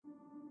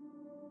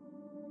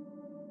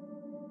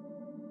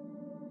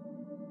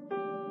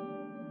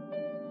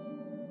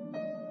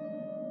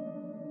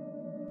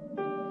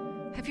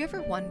Have you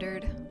ever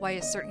wondered why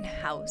a certain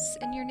house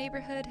in your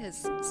neighborhood has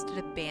stood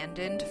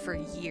abandoned for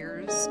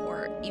years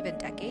or even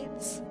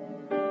decades?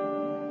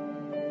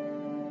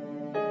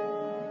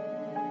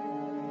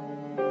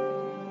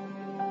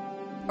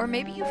 Or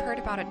maybe you've heard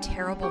about a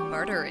terrible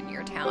murder in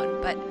your town,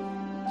 but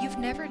you've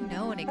never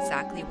known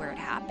exactly where it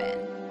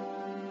happened.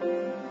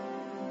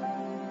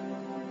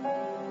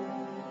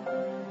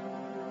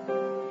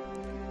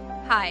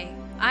 Hi,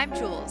 I'm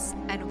Jules,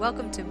 and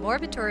welcome to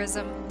Morbid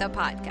Tourism, the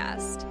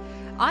podcast.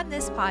 On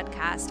this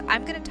podcast,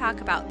 I'm going to talk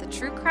about the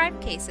true crime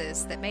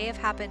cases that may have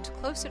happened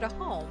closer to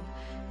home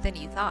than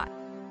you thought.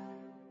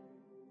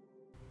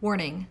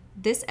 Warning,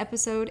 this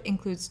episode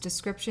includes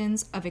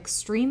descriptions of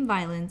extreme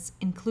violence,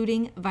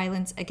 including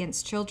violence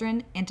against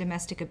children and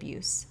domestic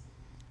abuse.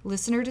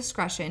 Listener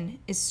discretion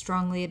is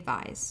strongly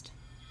advised.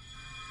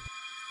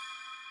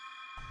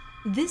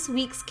 This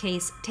week's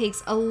case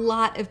takes a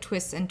lot of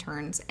twists and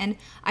turns, and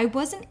I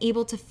wasn't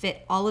able to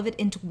fit all of it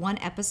into one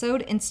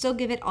episode and still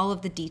give it all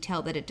of the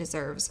detail that it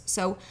deserves.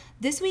 So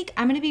this week,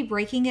 I'm going to be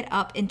breaking it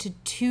up into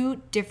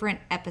 2 different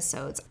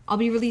episodes. I'll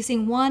be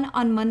releasing one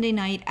on Monday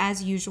night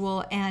as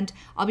usual, and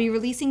I'll be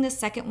releasing the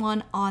second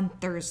one on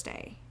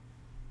Thursday.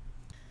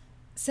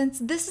 Since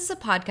this is a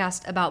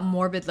podcast about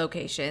morbid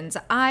locations,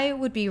 I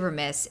would be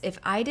remiss if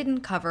I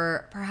didn't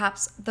cover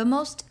perhaps the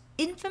most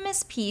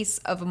infamous piece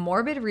of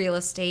morbid real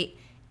estate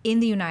in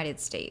the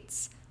United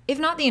States, if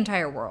not the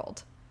entire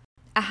world.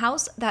 A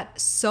house that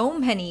so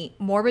many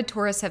morbid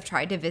tourists have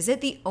tried to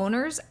visit, the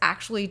owners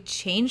actually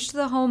changed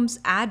the home's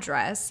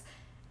address,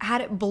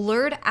 had it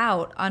blurred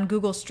out on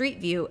Google Street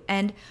View,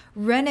 and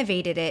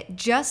renovated it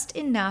just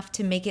enough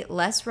to make it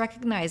less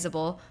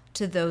recognizable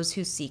to those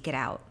who seek it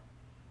out.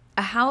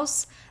 A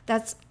house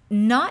that's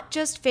not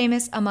just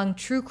famous among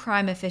true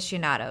crime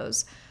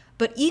aficionados,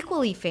 but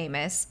equally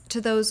famous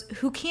to those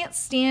who can't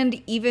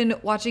stand even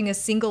watching a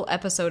single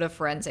episode of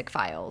Forensic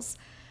Files.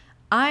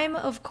 I'm,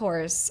 of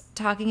course,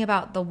 talking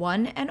about the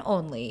one and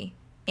only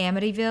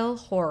Amityville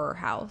Horror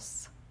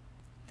House.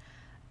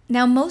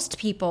 Now, most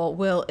people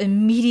will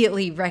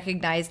immediately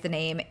recognize the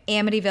name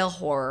Amityville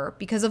Horror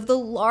because of the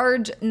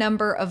large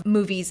number of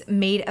movies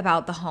made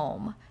about the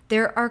home.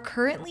 There are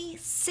currently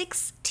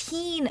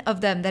 16 of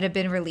them that have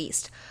been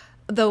released,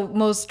 though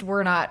most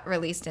were not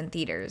released in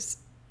theaters.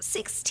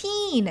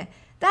 16!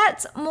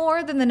 That's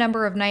more than the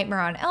number of Nightmare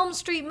on Elm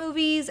Street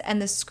movies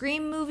and the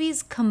Scream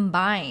movies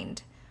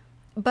combined.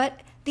 But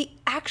the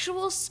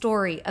actual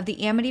story of the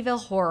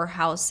Amityville Horror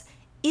House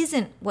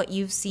isn't what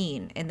you've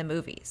seen in the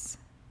movies.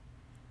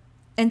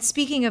 And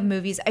speaking of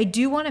movies, I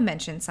do want to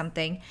mention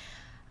something.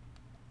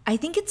 I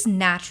think it's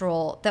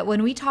natural that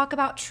when we talk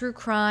about true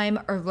crime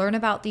or learn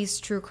about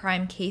these true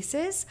crime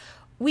cases,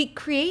 we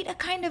create a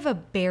kind of a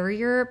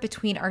barrier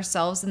between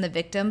ourselves and the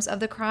victims of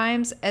the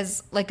crimes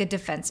as like a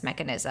defense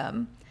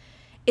mechanism.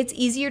 It's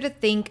easier to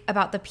think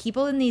about the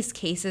people in these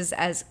cases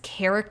as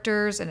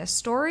characters in a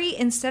story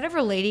instead of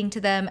relating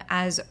to them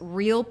as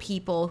real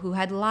people who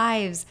had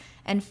lives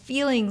and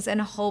feelings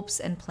and hopes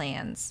and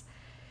plans.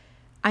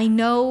 I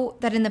know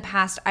that in the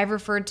past I've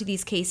referred to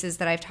these cases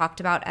that I've talked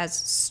about as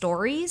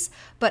stories,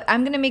 but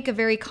I'm going to make a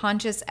very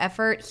conscious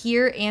effort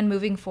here and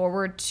moving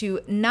forward to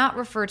not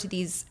refer to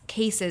these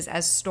cases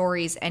as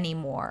stories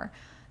anymore.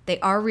 They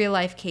are real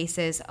life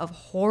cases of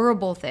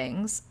horrible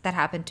things that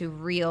happen to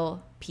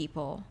real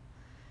people.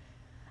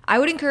 I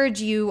would encourage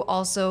you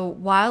also,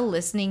 while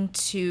listening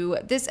to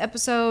this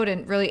episode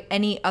and really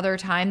any other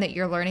time that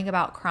you're learning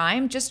about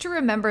crime, just to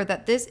remember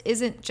that this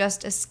isn't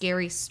just a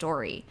scary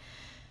story,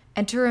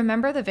 and to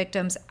remember the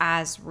victims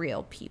as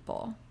real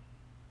people.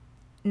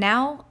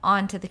 Now,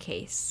 on to the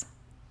case.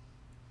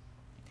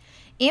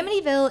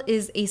 Amityville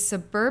is a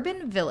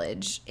suburban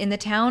village in the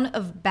town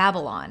of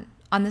Babylon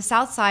on the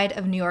south side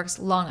of New York's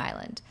Long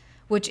Island,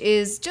 which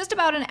is just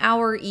about an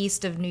hour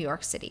east of New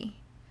York City.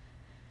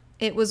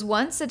 It was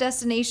once a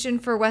destination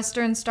for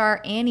Western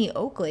star Annie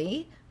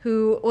Oakley,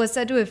 who was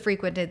said to have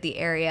frequented the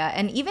area,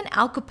 and even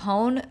Al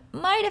Capone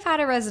might have had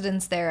a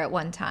residence there at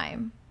one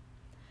time.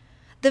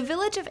 The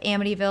village of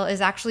Amityville is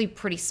actually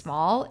pretty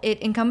small.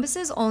 It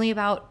encompasses only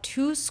about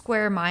 2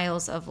 square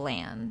miles of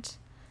land.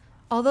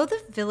 Although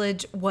the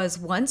village was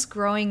once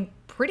growing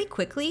pretty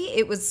quickly,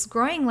 it was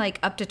growing like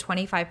up to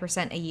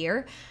 25% a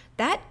year.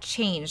 That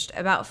changed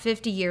about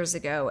 50 years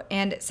ago,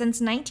 and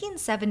since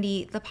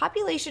 1970, the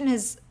population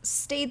has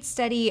stayed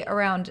steady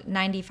around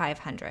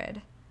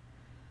 9,500.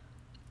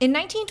 In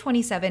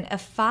 1927, a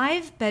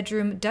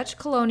 5-bedroom Dutch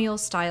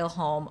colonial-style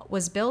home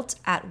was built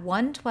at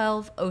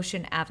 112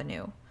 Ocean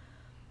Avenue.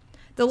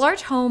 The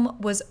large home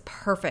was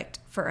perfect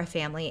for a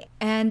family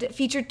and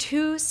featured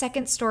 2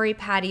 second-story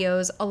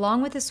patios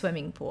along with a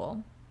swimming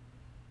pool.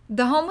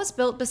 The home was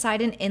built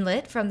beside an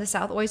inlet from the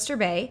South Oyster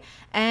Bay,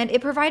 and it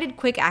provided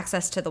quick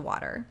access to the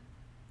water.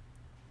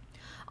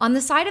 On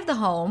the side of the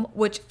home,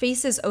 which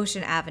faces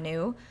Ocean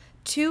Avenue,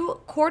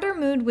 2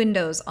 quarter-moon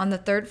windows on the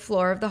 3rd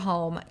floor of the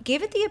home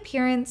gave it the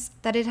appearance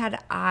that it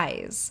had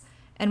eyes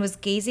and was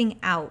gazing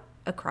out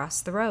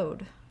across the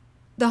road.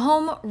 The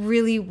home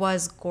really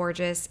was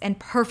gorgeous and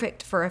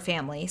perfect for a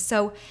family.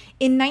 So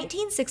in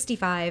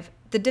 1965,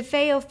 the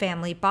DeFeo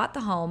family bought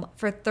the home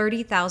for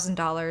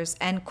 $30,000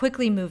 and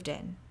quickly moved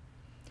in.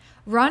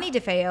 Ronnie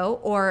DeFeo,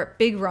 or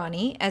Big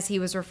Ronnie as he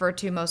was referred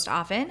to most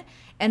often,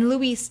 and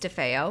Luis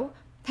DeFeo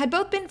had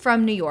both been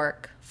from New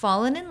York,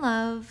 fallen in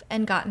love,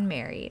 and gotten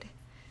married.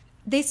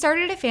 They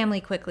started a family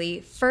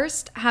quickly,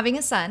 first having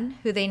a son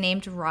who they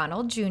named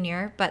Ronald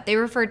Jr., but they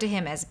referred to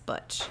him as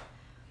Butch.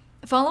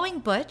 Following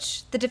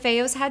Butch, the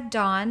DeFeos had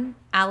Dawn,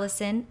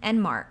 Allison,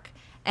 and Mark,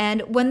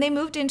 and when they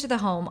moved into the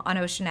home on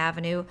Ocean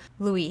Avenue,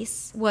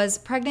 Luis was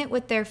pregnant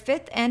with their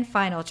fifth and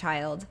final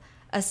child,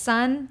 a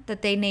son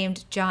that they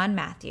named John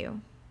Matthew.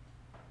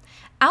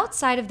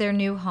 Outside of their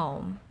new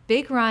home,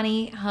 Big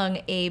Ronnie hung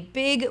a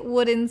big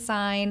wooden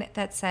sign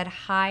that said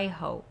High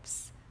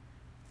Hopes.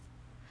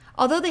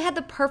 Although they had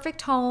the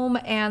perfect home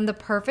and the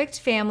perfect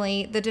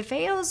family, the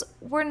DeFeos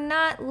were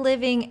not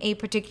living a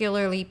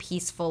particularly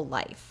peaceful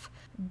life.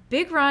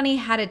 Big Ronnie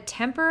had a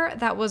temper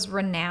that was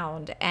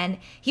renowned, and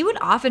he would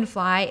often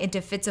fly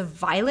into fits of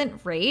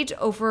violent rage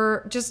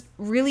over just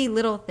really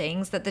little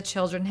things that the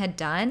children had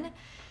done.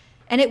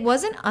 And it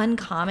wasn't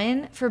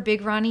uncommon for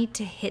Big Ronnie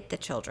to hit the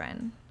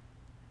children.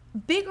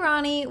 Big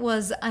Ronnie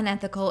was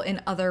unethical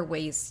in other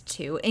ways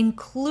too,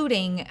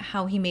 including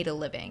how he made a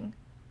living.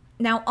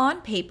 Now, on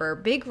paper,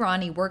 Big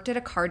Ronnie worked at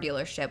a car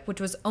dealership which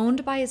was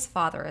owned by his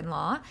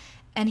father-in-law,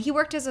 and he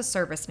worked as a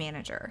service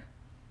manager.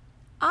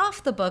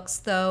 Off the books,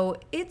 though,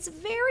 it's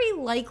very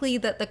likely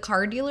that the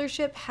car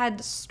dealership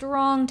had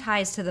strong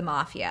ties to the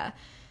mafia,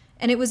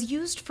 and it was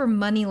used for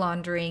money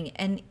laundering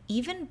and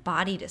even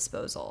body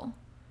disposal.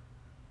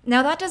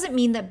 Now, that doesn't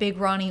mean that Big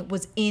Ronnie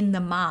was in the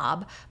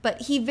mob,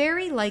 but he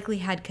very likely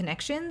had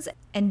connections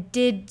and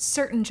did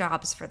certain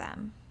jobs for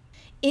them.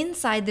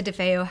 Inside the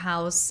DeFeo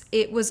house,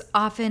 it was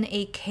often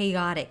a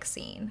chaotic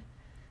scene.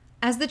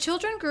 As the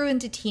children grew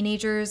into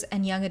teenagers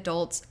and young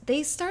adults,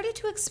 they started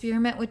to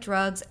experiment with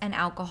drugs and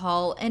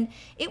alcohol, and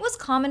it was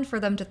common for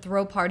them to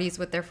throw parties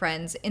with their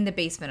friends in the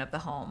basement of the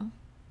home.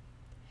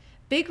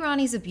 Big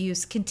Ronnie's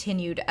abuse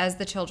continued as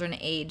the children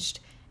aged,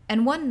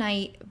 and one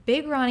night,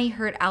 Big Ronnie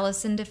hurt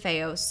Allison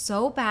DeFeo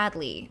so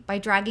badly by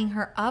dragging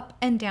her up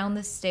and down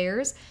the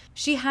stairs,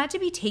 she had to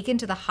be taken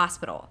to the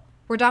hospital,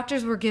 where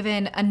doctors were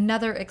given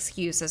another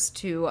excuse as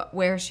to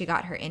where she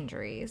got her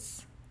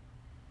injuries.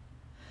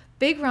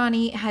 Big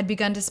Ronnie had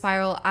begun to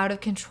spiral out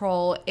of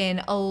control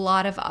in a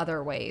lot of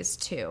other ways,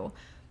 too.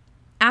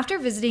 After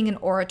visiting an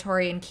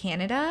oratory in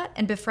Canada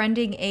and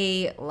befriending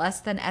a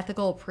less than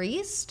ethical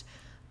priest,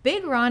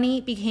 Big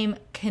Ronnie became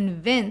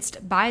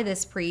convinced by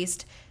this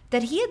priest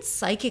that he had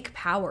psychic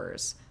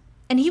powers,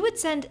 and he would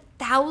send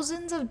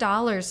thousands of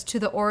dollars to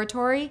the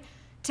oratory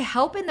to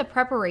help in the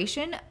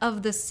preparation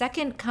of the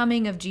second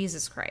coming of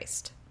Jesus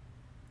Christ.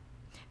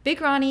 Big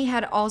Ronnie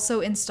had also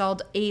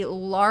installed a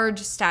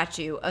large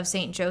statue of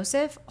St.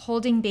 Joseph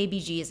holding baby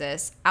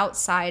Jesus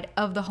outside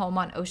of the home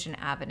on Ocean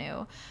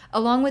Avenue,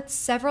 along with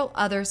several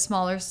other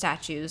smaller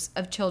statues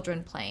of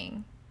children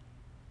playing.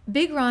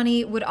 Big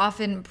Ronnie would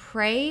often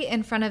pray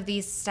in front of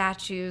these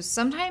statues,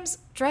 sometimes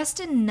dressed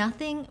in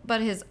nothing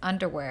but his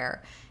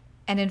underwear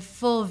and in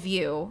full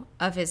view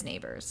of his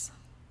neighbors.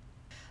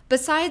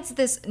 Besides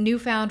this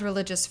newfound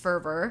religious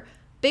fervor,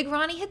 Big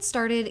Ronnie had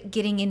started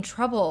getting in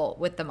trouble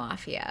with the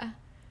mafia.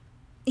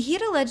 He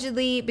had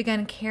allegedly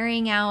begun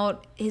carrying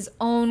out his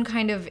own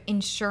kind of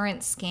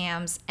insurance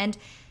scams, and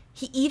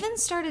he even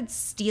started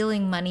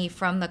stealing money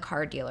from the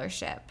car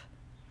dealership.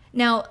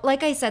 Now,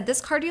 like I said,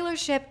 this car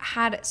dealership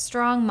had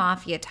strong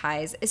mafia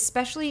ties,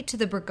 especially to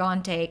the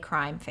Brigante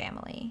crime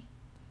family.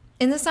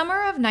 In the summer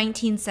of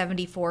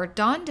 1974,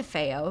 Dawn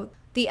DeFeo,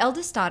 the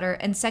eldest daughter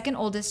and second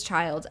oldest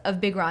child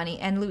of Big Ronnie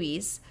and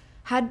Luis,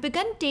 had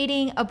begun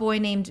dating a boy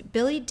named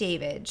Billy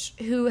Davidge,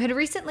 who had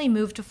recently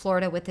moved to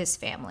Florida with his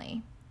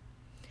family.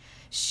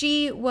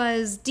 She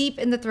was deep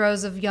in the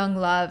throes of young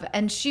love,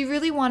 and she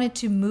really wanted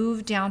to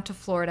move down to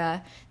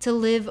Florida to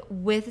live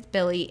with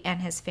Billy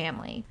and his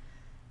family.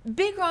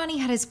 Big Ronnie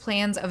had his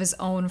plans of his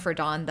own for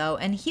Dawn, though,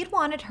 and he'd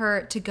wanted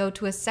her to go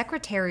to a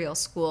secretarial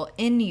school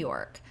in New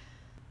York.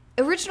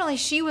 Originally,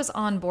 she was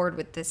on board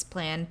with this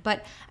plan,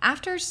 but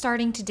after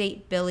starting to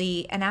date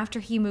Billy and after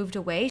he moved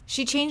away,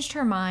 she changed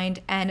her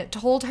mind and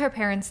told her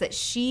parents that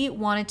she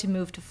wanted to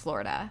move to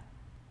Florida.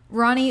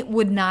 Ronnie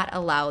would not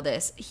allow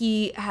this.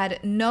 He had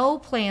no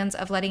plans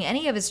of letting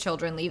any of his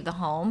children leave the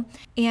home,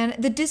 and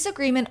the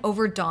disagreement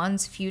over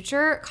Dawn's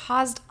future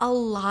caused a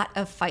lot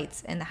of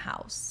fights in the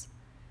house.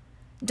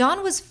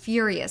 Dawn was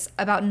furious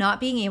about not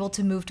being able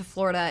to move to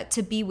Florida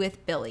to be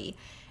with Billy,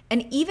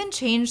 and even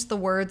changed the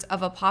words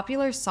of a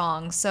popular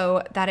song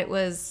so that it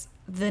was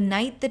 "The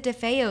Night the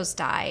DeFeos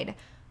Died,"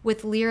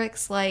 with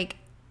lyrics like,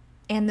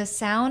 "And the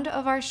sound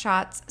of our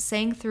shots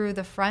sang through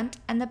the front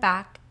and the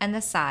back and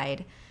the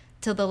side,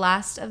 till the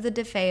last of the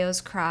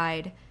DeFeos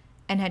cried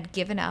and had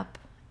given up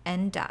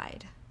and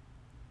died."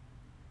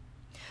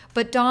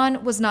 But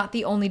Dawn was not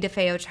the only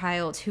DeFeo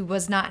child who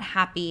was not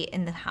happy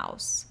in the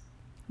house.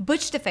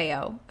 Butch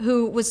DeFeo,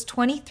 who was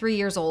 23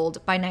 years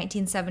old by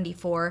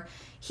 1974,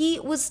 he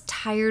was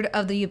tired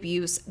of the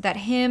abuse that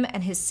him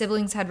and his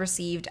siblings had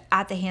received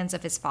at the hands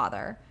of his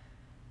father.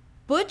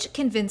 Butch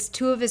convinced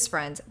two of his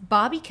friends,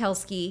 Bobby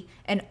Kelsky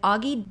and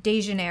Augie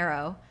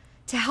DeJaneiro,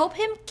 to help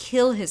him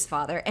kill his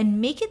father and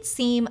make it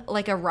seem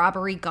like a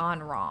robbery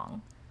gone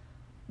wrong.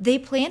 They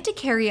planned to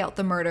carry out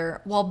the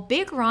murder while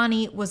Big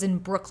Ronnie was in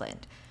Brooklyn,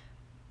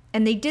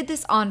 and they did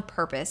this on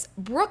purpose.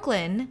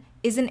 Brooklyn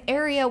is an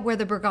area where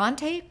the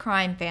Brigante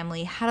crime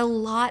family had a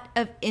lot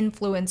of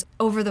influence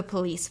over the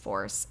police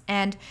force.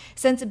 And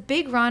since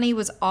Big Ronnie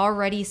was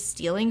already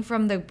stealing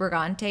from the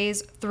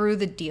Brigantes through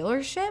the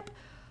dealership,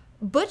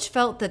 Butch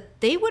felt that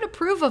they would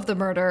approve of the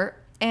murder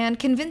and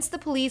convinced the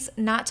police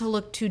not to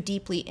look too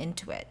deeply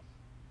into it.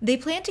 They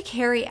planned to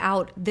carry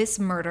out this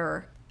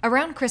murder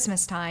around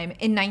Christmas time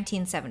in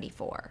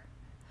 1974.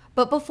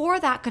 But before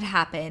that could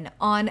happen,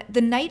 on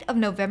the night of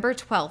November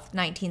 12th,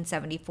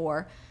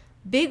 1974,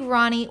 Big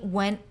Ronnie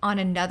went on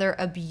another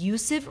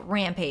abusive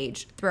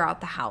rampage throughout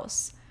the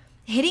house,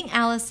 hitting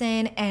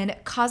Allison and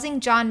causing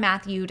John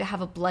Matthew to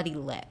have a bloody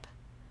lip.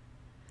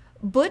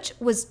 Butch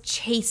was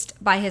chased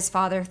by his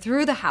father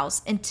through the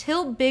house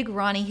until Big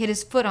Ronnie hit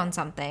his foot on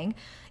something,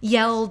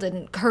 yelled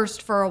and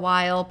cursed for a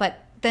while,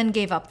 but then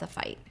gave up the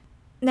fight.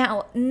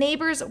 Now,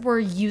 neighbors were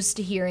used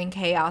to hearing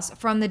chaos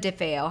from the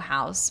DeFeo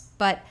house,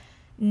 but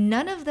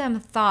none of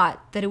them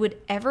thought that it would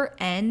ever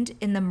end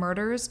in the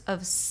murders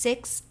of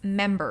 6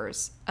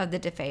 members of the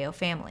DeFeo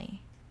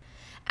family.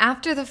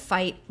 After the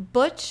fight,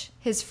 Butch,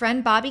 his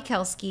friend Bobby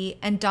Kelsky,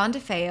 and Don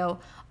DeFeo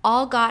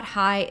all got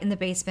high in the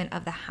basement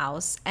of the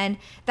house, and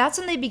that's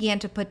when they began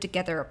to put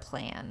together a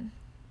plan.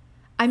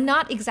 I'm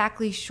not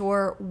exactly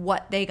sure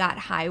what they got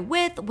high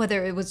with,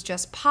 whether it was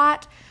just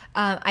pot.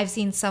 I've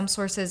seen some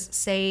sources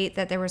say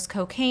that there was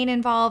cocaine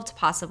involved,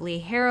 possibly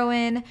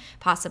heroin,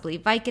 possibly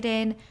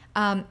Vicodin,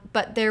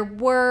 but there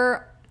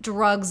were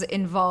drugs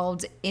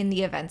involved in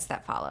the events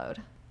that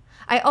followed.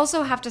 I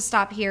also have to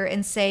stop here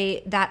and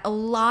say that a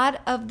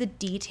lot of the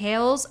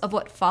details of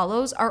what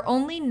follows are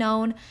only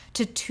known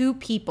to 2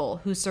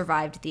 people who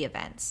survived the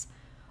events.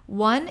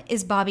 One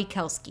is Bobby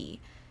Kelsky,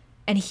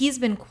 and he's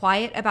been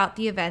quiet about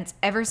the events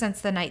ever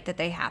since the night that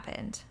they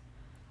happened.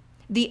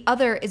 The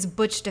other is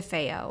Butch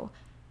DeFeo,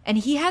 and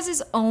he has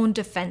his own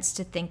defense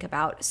to think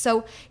about.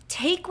 So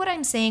take what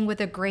I'm saying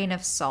with a grain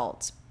of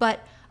salt.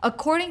 But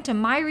according to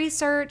my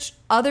research,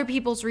 other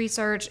people's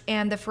research,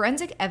 and the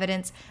forensic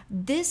evidence,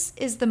 this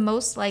is the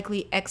most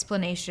likely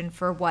explanation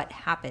for what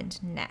happened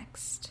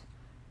next.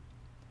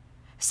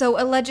 So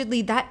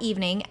allegedly that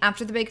evening,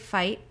 after the big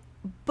fight,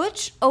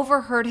 Butch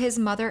overheard his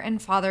mother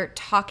and father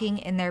talking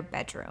in their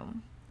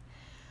bedroom.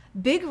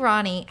 Big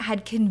Ronnie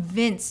had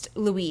convinced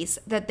Luis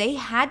that they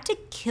had to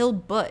kill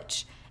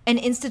Butch and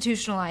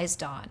institutionalize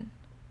Don.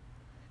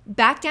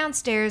 Back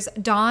downstairs,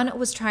 Don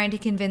was trying to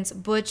convince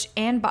Butch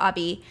and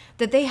Bobby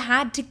that they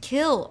had to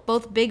kill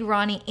both Big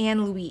Ronnie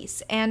and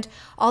Luis. And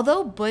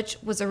although Butch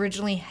was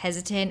originally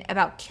hesitant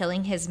about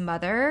killing his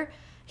mother,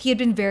 he had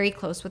been very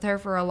close with her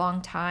for a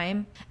long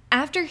time.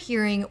 After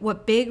hearing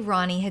what Big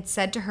Ronnie had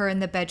said to her in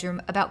the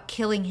bedroom about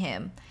killing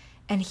him,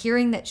 and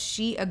hearing that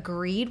she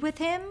agreed with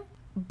him,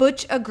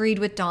 Butch agreed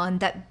with Don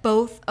that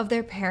both of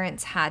their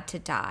parents had to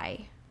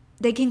die.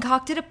 They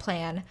concocted a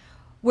plan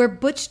where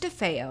Butch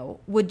DeFeo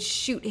would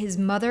shoot his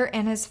mother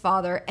and his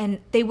father, and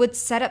they would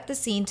set up the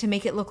scene to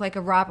make it look like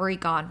a robbery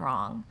gone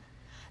wrong.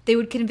 They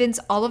would convince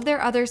all of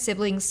their other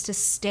siblings to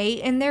stay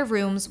in their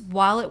rooms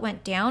while it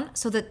went down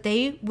so that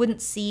they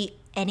wouldn't see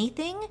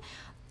anything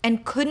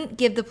and couldn't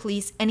give the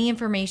police any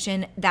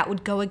information that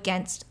would go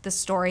against the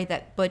story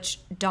that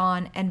Butch,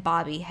 Don, and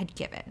Bobby had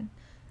given.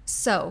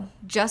 So,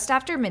 just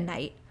after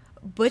midnight,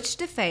 Butch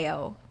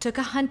DeFeo took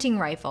a hunting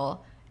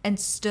rifle and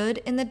stood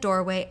in the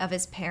doorway of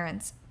his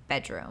parents'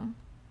 bedroom.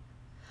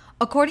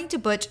 According to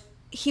Butch,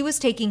 he was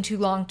taking too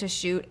long to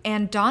shoot,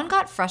 and Dawn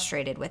got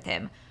frustrated with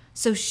him.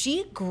 So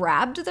she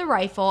grabbed the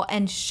rifle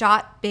and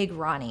shot Big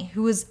Ronnie,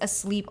 who was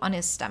asleep on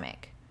his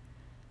stomach.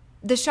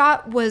 The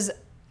shot was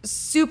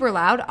super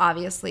loud,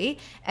 obviously,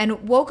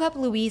 and woke up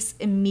Luis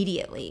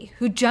immediately,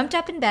 who jumped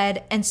up in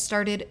bed and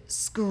started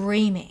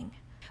screaming.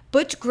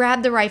 Butch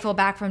grabbed the rifle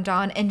back from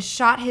Dawn and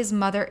shot his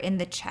mother in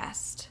the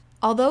chest.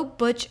 Although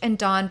Butch and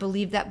Dawn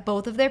believed that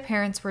both of their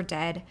parents were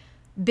dead,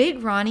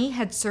 Big Ronnie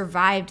had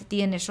survived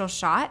the initial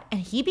shot, and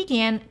he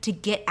began to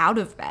get out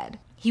of bed.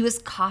 He was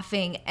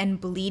coughing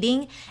and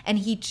bleeding, and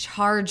he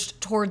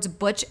charged towards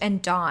Butch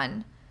and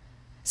Dawn.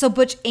 So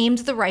Butch aimed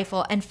the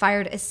rifle and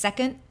fired a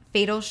second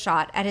fatal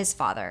shot at his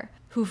father,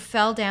 who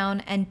fell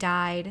down and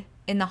died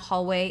in the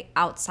hallway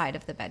outside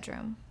of the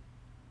bedroom.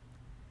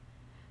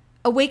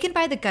 Awakened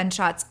by the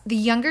gunshots, the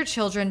younger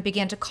children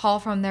began to call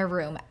from their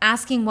room,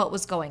 asking what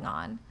was going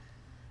on.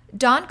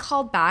 Dawn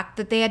called back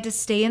that they had to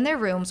stay in their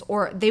rooms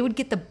or they would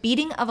get the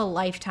beating of a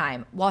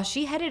lifetime, while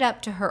she headed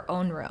up to her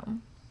own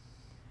room.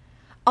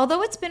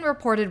 Although it's been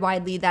reported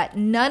widely that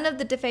none of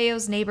the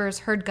DeFeo's neighbors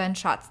heard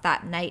gunshots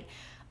that night,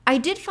 I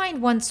did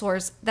find one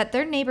source that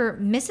their neighbor,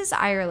 Mrs.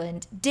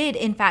 Ireland, did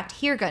in fact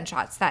hear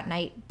gunshots that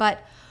night,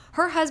 but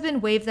her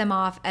husband waved them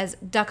off as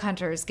duck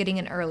hunters getting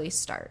an early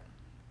start.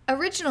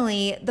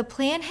 Originally, the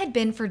plan had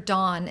been for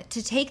Dawn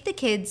to take the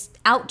kids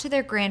out to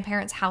their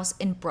grandparents' house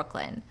in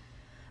Brooklyn.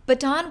 But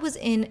Dawn was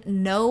in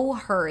no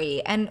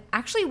hurry and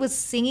actually was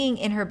singing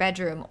in her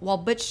bedroom while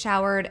Butch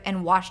showered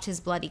and washed his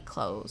bloody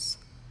clothes.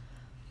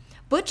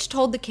 Butch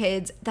told the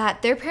kids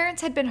that their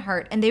parents had been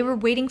hurt and they were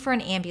waiting for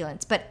an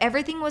ambulance, but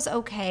everything was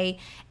okay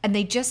and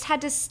they just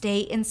had to stay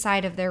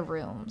inside of their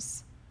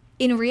rooms.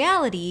 In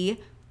reality,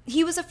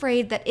 he was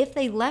afraid that if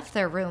they left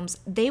their rooms,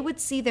 they would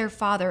see their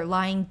father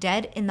lying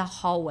dead in the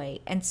hallway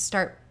and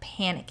start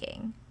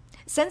panicking.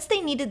 Since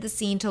they needed the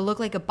scene to look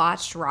like a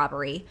botched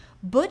robbery,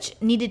 Butch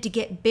needed to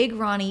get Big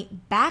Ronnie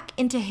back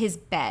into his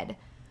bed.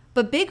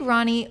 But Big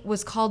Ronnie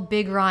was called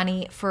Big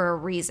Ronnie for a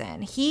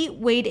reason. He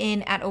weighed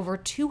in at over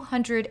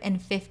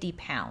 250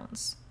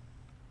 pounds.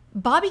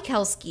 Bobby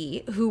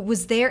Kelsky, who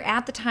was there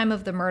at the time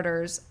of the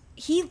murders,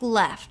 he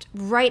left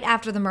right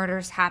after the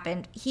murders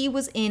happened. He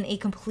was in a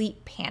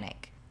complete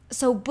panic.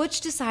 So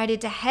Butch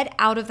decided to head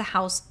out of the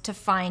house to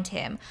find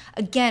him,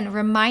 again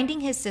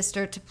reminding his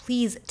sister to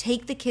please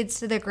take the kids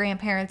to their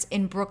grandparents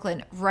in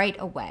Brooklyn right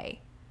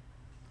away.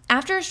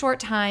 After a short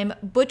time,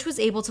 Butch was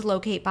able to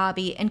locate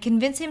Bobby and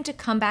convince him to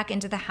come back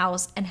into the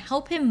house and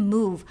help him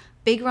move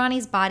Big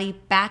Ronnie's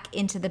body back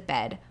into the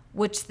bed,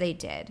 which they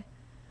did.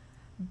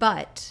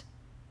 But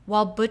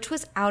while Butch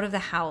was out of the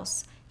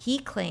house, he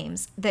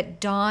claims that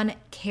Dawn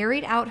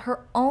carried out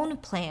her own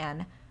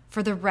plan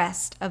for the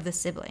rest of the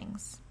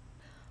siblings.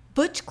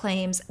 Butch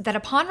claims that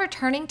upon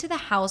returning to the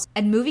house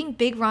and moving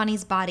Big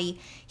Ronnie's body,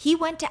 he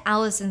went to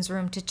Allison's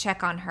room to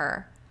check on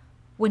her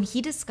when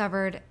he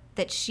discovered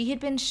that she had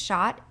been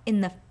shot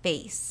in the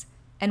face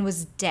and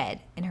was dead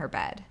in her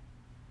bed.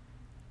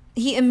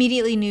 He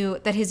immediately knew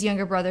that his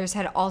younger brothers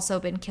had also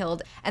been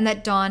killed and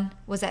that Dawn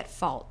was at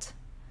fault.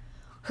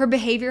 Her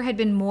behavior had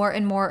been more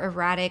and more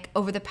erratic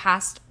over the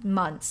past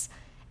months,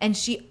 and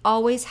she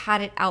always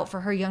had it out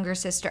for her younger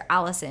sister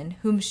Allison,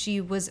 whom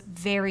she was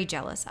very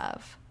jealous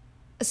of.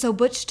 So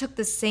Butch took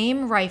the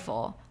same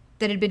rifle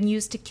that had been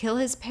used to kill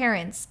his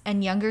parents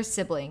and younger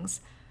siblings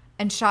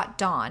and shot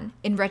Dawn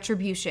in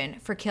retribution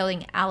for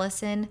killing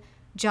Allison,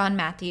 John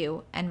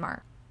Matthew, and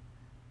Mark.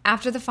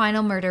 After the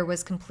final murder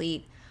was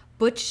complete,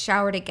 Butch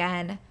showered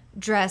again,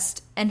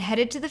 dressed, and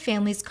headed to the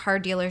family's car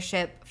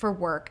dealership for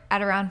work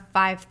at around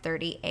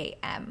 5:30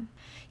 a.m.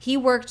 He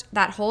worked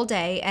that whole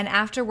day, and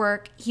after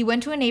work, he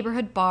went to a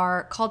neighborhood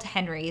bar called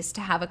Henry's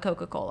to have a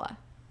Coca-Cola.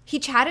 He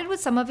chatted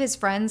with some of his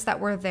friends that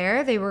were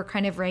there. They were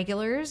kind of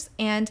regulars,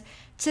 and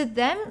to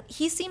them,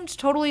 he seemed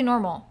totally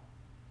normal.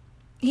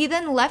 He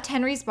then left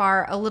Henry's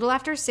bar a little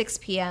after 6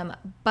 p.m.,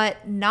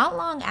 but not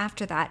long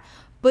after that,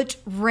 Butch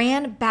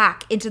ran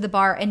back into the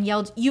bar and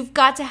yelled, "You've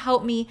got to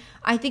help me.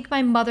 I think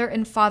my mother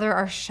and father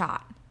are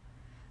shot."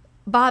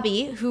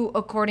 Bobby, who,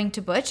 according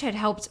to Butch, had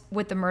helped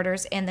with the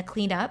murders and the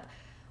cleanup,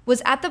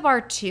 was at the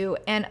bar too,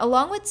 and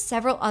along with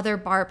several other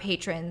bar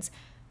patrons,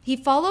 he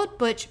followed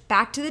Butch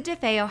back to the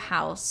DeFeo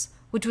house,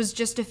 which was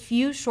just a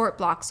few short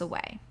blocks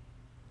away.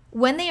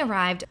 When they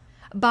arrived,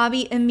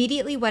 Bobby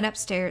immediately went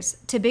upstairs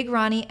to Big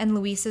Ronnie and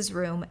Luisa's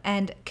room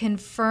and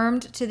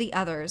confirmed to the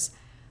others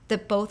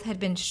that both had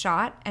been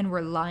shot and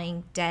were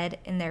lying dead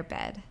in their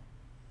bed.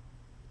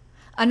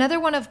 Another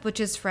one of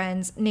Butch's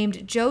friends,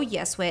 named Joe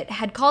Yeswit,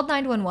 had called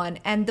 911,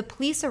 and the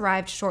police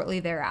arrived shortly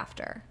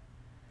thereafter.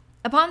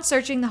 Upon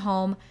searching the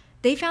home,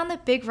 they found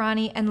that Big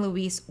Ronnie and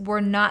Luis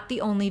were not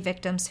the only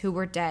victims who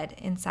were dead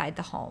inside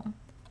the home.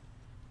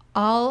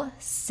 All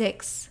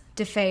 6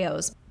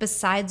 DeFeos,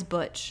 besides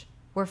Butch,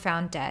 were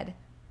found dead.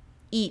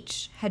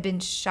 Each had been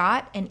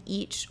shot and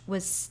each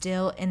was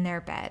still in their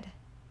bed.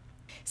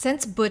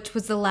 Since Butch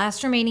was the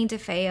last remaining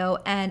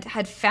DeFeo and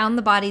had found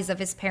the bodies of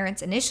his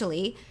parents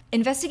initially,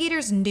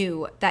 investigators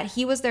knew that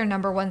he was their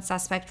number one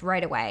suspect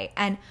right away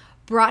and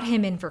brought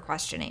him in for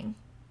questioning.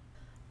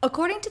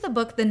 According to the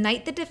book The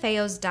Night the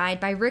DeFeos Died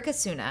by Rick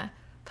Osuna,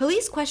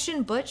 police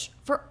questioned Butch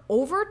for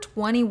over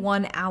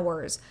 21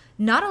 hours,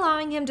 not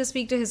allowing him to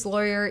speak to his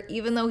lawyer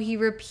even though he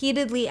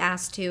repeatedly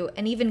asked to,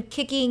 and even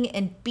kicking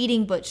and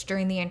beating Butch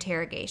during the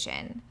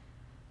interrogation.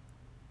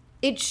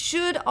 It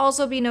should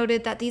also be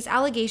noted that these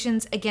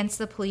allegations against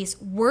the police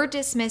were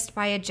dismissed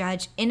by a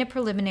judge in a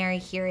preliminary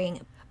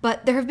hearing,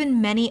 but there have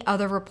been many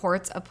other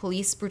reports of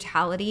police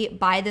brutality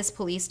by this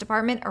police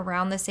department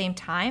around the same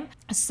time,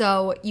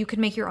 so you could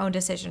make your own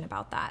decision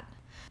about that.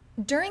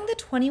 During the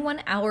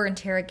 21-hour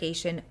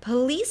interrogation,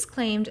 police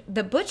claimed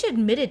that Butch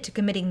admitted to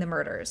committing the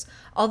murders,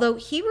 although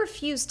he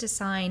refused to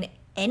sign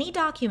any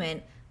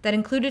document that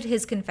included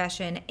his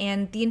confession,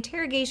 and the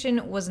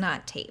interrogation was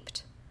not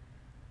taped.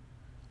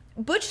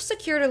 Butch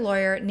secured a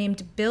lawyer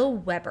named Bill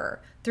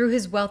Weber through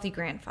his wealthy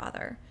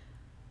grandfather.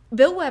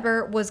 Bill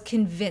Weber was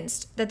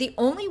convinced that the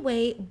only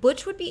way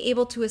Butch would be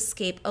able to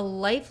escape a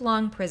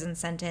lifelong prison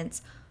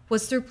sentence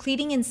was through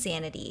pleading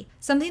insanity,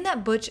 something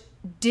that Butch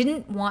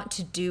didn't want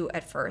to do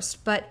at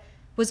first, but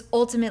was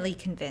ultimately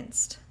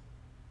convinced.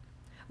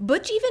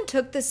 Butch even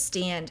took the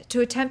stand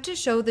to attempt to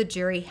show the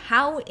jury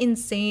how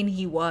insane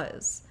he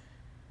was.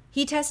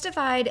 He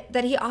testified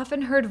that he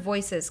often heard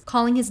voices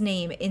calling his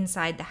name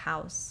inside the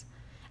house,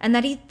 and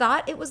that he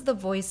thought it was the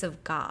voice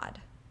of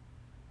God.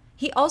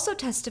 He also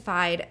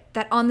testified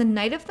that on the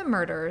night of the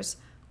murders,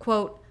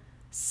 quote,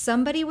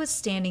 somebody was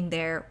standing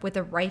there with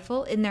a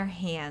rifle in their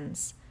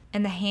hands,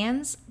 and the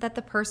hands that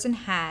the person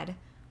had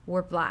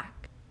were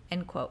black,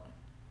 end quote.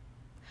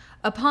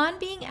 Upon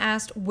being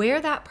asked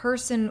where that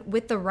person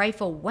with the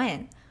rifle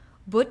went,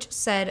 Butch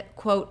said,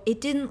 quote,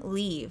 "It didn't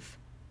leave.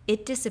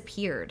 It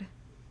disappeared,"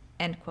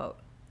 end quote.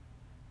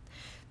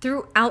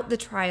 Throughout the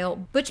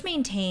trial, Butch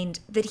maintained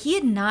that he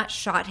had not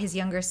shot his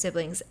younger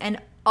siblings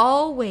and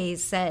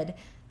always said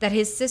that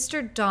his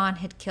sister Dawn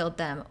had killed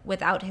them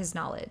without his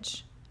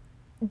knowledge.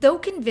 Though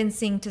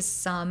convincing to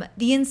some,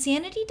 the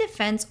insanity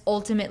defense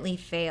ultimately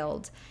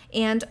failed,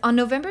 and on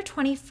November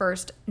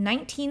 21st,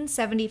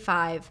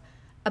 1975,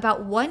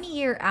 about 1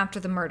 year after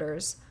the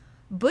murders,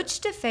 Butch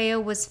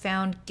DeFeo was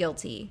found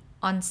guilty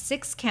on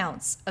 6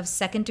 counts of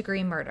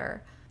second-degree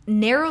murder,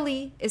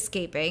 narrowly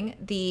escaping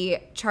the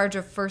charge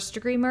of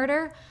first-degree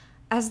murder,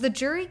 as the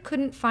jury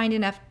couldn't find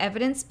enough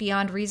evidence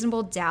beyond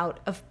reasonable doubt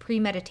of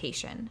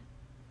premeditation.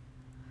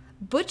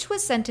 Butch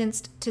was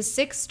sentenced to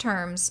 6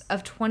 terms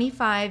of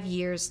 25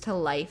 years to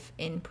life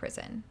in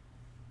prison.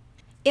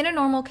 In a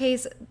normal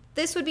case,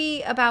 this would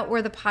be about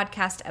where the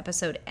podcast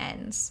episode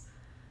ends.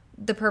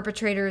 The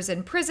perpetrator is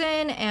in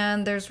prison,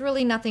 and there's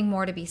really nothing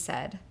more to be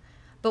said.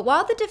 But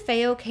while the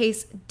DeFeo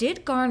case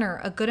did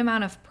garner a good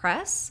amount of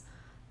press,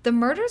 the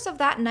murders of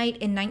that night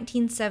in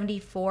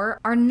 1974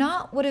 are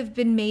not what have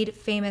been made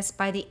famous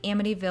by the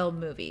Amityville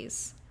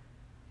movies.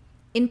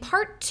 In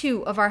part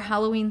 2 of our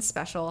Halloween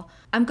special,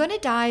 I'm going to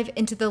dive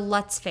into the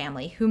Lutz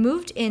family who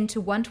moved into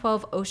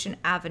 112 Ocean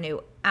Avenue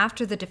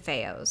after the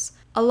DeFeos,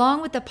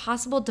 along with the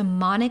possible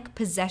demonic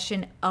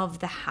possession of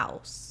the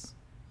house.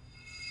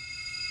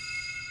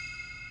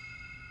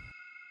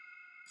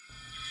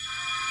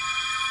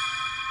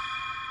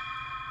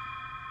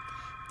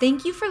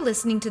 Thank you for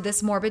listening to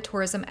this Morbid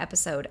Tourism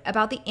episode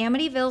about the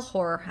Amityville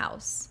Horror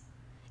House.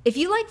 If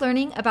you like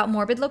learning about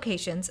morbid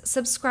locations,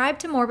 subscribe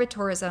to Morbid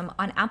Tourism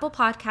on Apple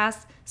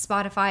Podcasts,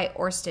 Spotify,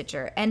 or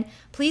Stitcher, and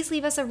please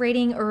leave us a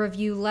rating or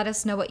review. Let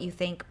us know what you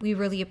think. We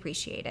really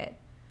appreciate it.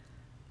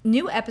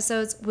 New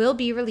episodes will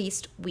be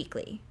released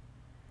weekly.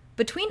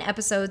 Between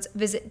episodes,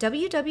 visit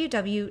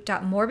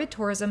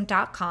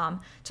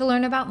www.morbidtourism.com to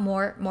learn about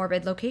more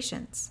morbid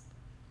locations.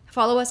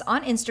 Follow us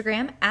on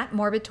Instagram at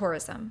Morbid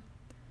Tourism.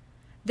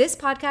 This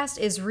podcast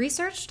is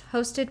researched,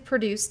 hosted,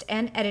 produced,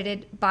 and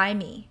edited by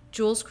me,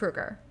 Jules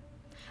Kruger.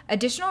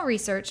 Additional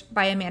research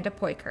by Amanda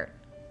Poikert.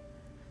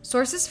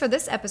 Sources for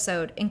this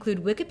episode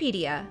include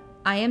Wikipedia,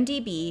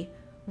 IMDb,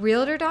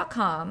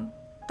 Realtor.com,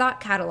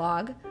 Thought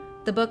Catalog,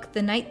 the book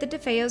The Night the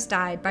DeFeos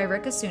Died by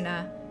Rick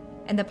Osuna,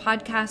 and the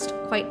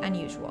podcast Quite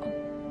Unusual.